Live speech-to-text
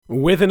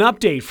With an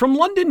update from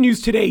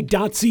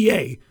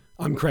LondonNewsToday.ca,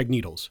 I'm Craig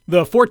Needles.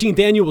 The 14th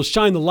annual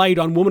Shine the Light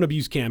on Woman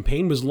Abuse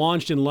campaign was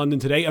launched in London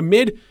today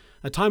amid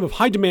a time of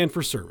high demand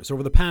for service.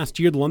 Over the past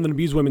year, the London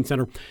Abuse Women's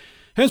Centre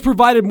has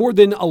provided more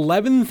than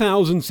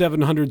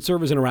 11,700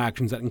 service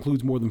interactions. That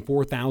includes more than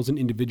 4,000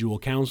 individual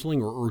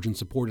counseling or urgent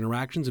support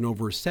interactions and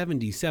over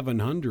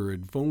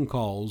 7,700 phone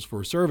calls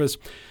for service.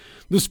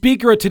 The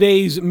speaker at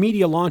today's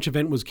media launch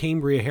event was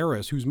Cambria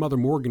Harris, whose mother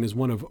Morgan is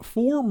one of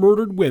 4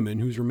 murdered women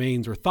whose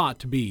remains are thought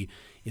to be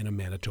in a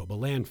Manitoba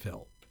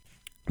landfill.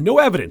 No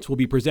evidence will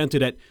be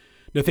presented at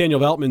Nathaniel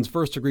Veltman's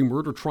first-degree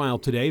murder trial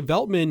today.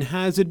 Veltman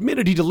has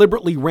admitted he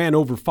deliberately ran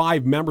over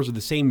 5 members of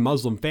the same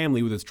Muslim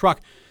family with his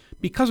truck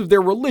because of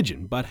their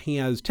religion, but he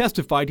has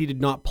testified he did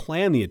not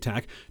plan the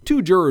attack.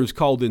 2 jurors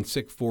called in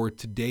sick for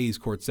today's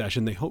court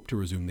session. They hope to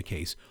resume the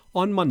case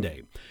on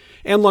Monday.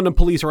 And London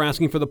police are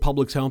asking for the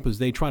public's help as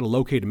they try to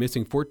locate a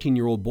missing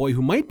 14-year-old boy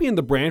who might be in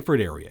the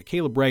Brantford area.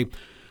 Caleb Ray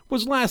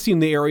was last seen in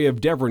the area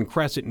of Devon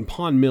Crescent and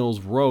Pond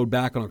Mills Road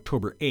back on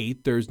October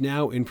 8th. There's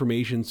now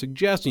information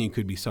suggesting he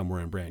could be somewhere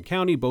in Brant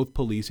County. Both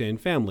police and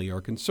family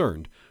are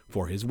concerned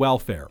for his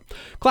welfare.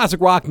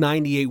 Classic Rock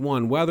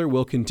 98.1 weather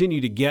will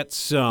continue to get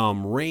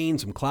some rain,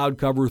 some cloud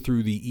cover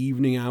through the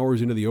evening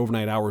hours into the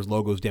overnight hours.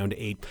 Low goes down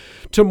to 8.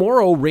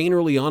 Tomorrow, rain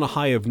early on, a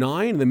high of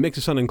 9, and then mix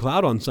of sun and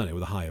cloud on Sunday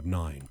with a high of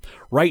 9.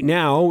 Right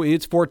now,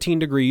 it's 14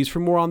 degrees.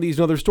 For more on these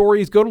and other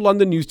stories, go to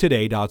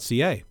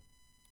londonnewstoday.ca.